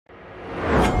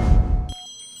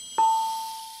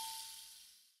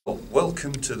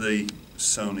Welcome to the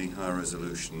Sony High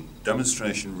Resolution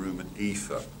demonstration room at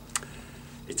IFA.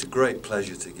 It's a great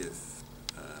pleasure to give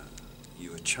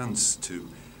you a chance to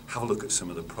have a look at some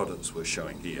of the products we're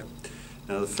showing here.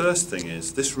 Now the first thing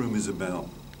is, this room is about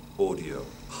audio,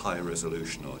 high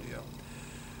resolution audio.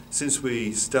 Since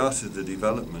we started the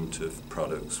development of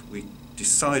products, we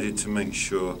decided to make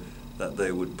sure that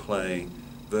they would play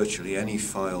virtually any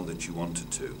file that you wanted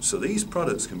to. So these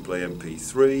products can play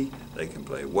MP3, they can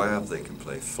play WAV, they can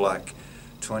play FLAC,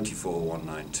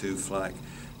 24192 FLAC,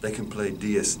 they can play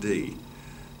DSD.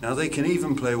 Now they can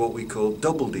even play what we call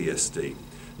Double DSD.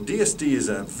 And DSD is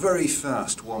a very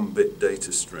fast 1-bit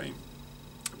data stream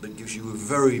that gives you a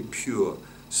very pure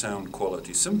sound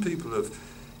quality. Some people have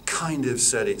kind of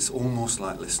said it's almost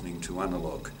like listening to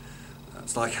analog.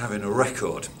 It's like having a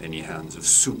record in your hands of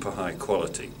super high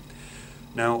quality.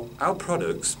 Now, our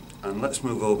products, and let's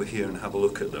move over here and have a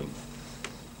look at them,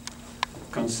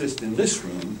 consist in this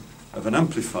room of an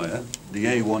amplifier, the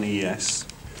A1ES,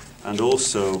 and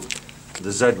also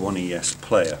the Z1ES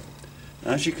player.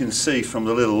 As you can see from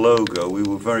the little logo, we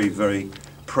were very, very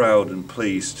proud and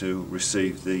pleased to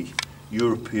receive the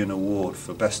European Award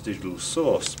for Best Digital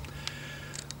Source.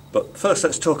 But first,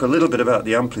 let's talk a little bit about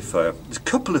the amplifier. There's a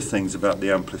couple of things about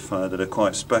the amplifier that are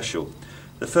quite special.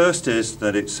 The first is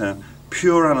that it's a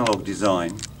pure analog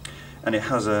design, and it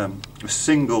has a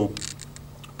single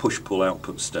push-pull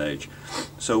output stage.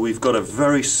 So we've got a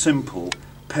very simple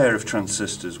pair of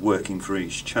transistors working for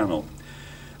each channel.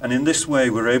 And in this way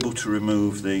we're able to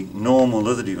remove the normal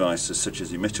other devices such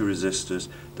as emitter resistors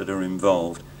that are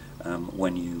involved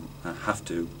when you have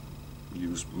to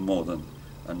use more than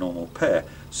a normal pair.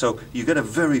 So you get a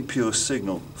very pure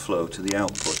signal flow to the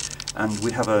output, and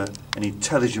we have an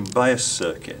intelligent bias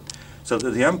circuit, so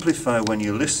that the amplifier, when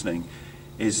you're listening,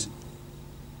 is,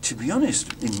 to be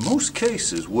honest, in most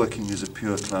cases working as a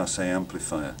pure Class A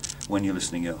amplifier when you're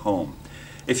listening at home.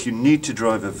 If you need to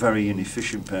drive a very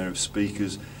inefficient pair of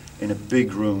speakers in a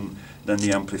big room, then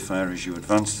the amplifier, as you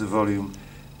advance the volume,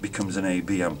 becomes an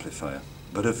AB amplifier,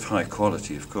 but of high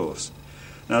quality, of course.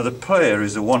 Now the player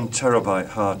is a 1 terabyte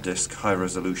hard disk high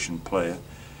resolution player,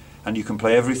 and you can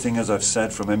play everything, as I've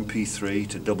said, from MP3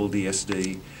 to Double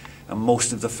DSD, and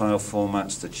most of the file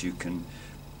formats that you can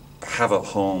have at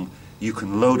home you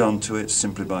can load onto it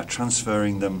simply by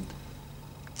transferring them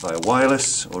via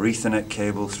wireless or Ethernet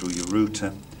cable through your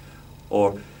router,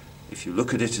 or if you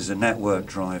look at it as a network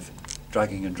drive,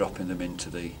 dragging and dropping them into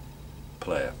the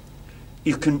player.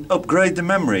 You can upgrade the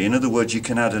memory. In other words, you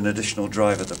can add an additional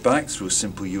drive at the back through a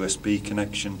simple USB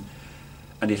connection,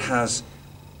 and it has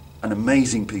an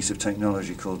amazing piece of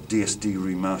technology called DSD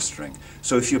remastering.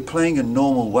 So if you're playing a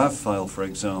normal WAV file, for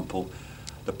example,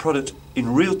 the product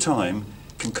in real time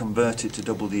can convert it to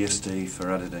Double DSD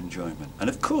for added enjoyment. And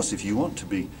of course, if you want to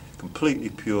be completely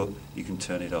pure, you can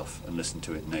turn it off and listen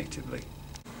to it natively.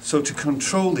 So to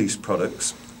control these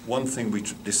products, one thing we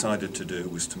decided to do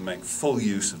was to make full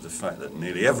use of the fact that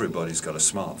nearly everybody's got a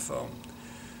smartphone,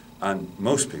 and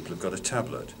most people have got a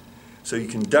tablet. So you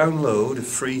can download a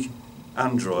free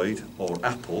Android or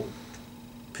Apple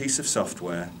piece of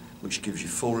software which gives you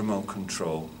full remote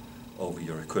control over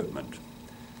your equipment.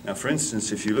 Now, for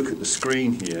instance, if you look at the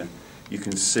screen here, you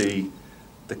can see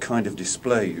the kind of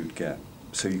display you'd get.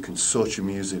 So you can sort your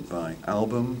music by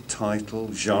album,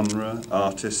 title, genre,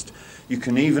 artist. You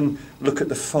can even look at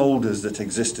the folders that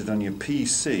existed on your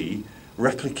PC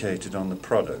replicated on the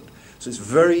product. So it's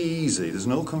very easy, there's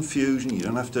no confusion, you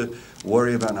don't have to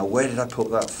worry about, now where did I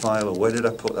put that file, or where did I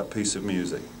put that piece of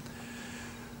music.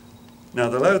 Now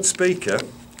the loudspeaker,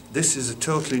 this is a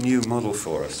totally new model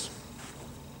for us.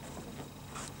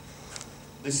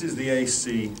 This is the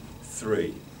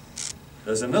AC3.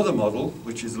 There's another model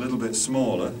which is a little bit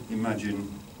smaller,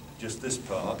 imagine just this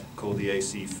part, called the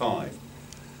AC5.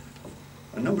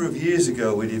 A number of years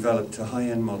ago we developed a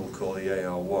high-end model called the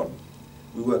AR1.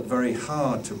 We worked very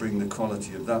hard to bring the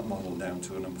quality of that model down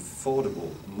to an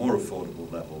affordable, more affordable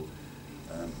level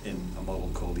in a model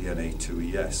called the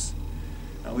NA2ES.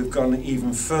 Now we've gone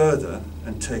even further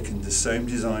and taken the same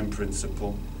design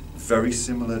principle, very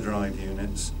similar drive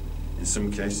units, in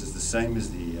some cases the same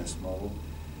as the ES model,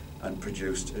 and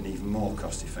produced an even more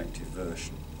cost-effective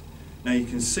version. Now you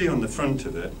can see on the front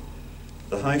of it,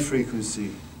 the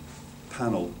high-frequency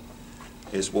panel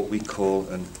is what we call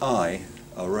an I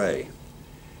array.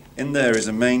 In there is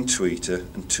a main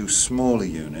tweeter and 2 smaller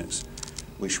units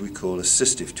which we call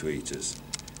assistive tweeters.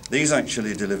 These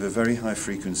actually deliver very high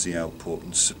frequency output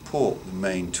and support the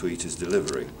main tweeter's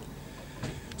delivery.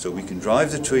 So we can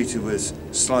drive the tweeter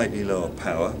with slightly lower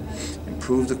power,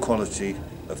 improve the quality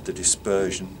of the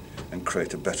dispersion and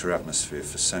create a better atmosphere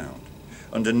for sound.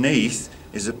 Underneath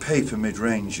is a paper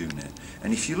mid-range unit,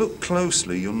 and if you look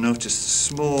closely you'll notice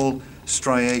small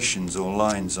striations or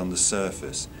lines on the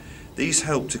surface. These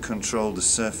help to control the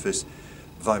surface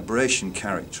vibration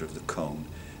character of the cone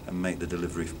and make the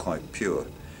delivery quite pure.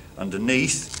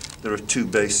 Underneath there are two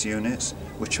base units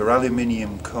which are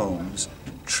aluminium cones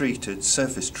treated,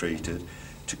 surface treated,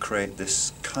 to create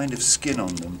this kind of skin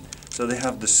on them, so they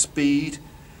have the speed,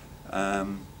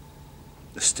 the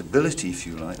stability, if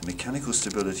you like, the mechanical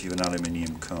stability of an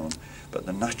aluminium cone, but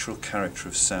the natural character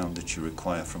of sound that you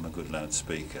require from a good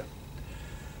loudspeaker.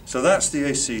 So that's the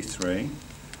AC3.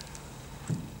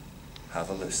 Have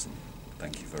a listen.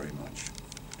 Thank you very much.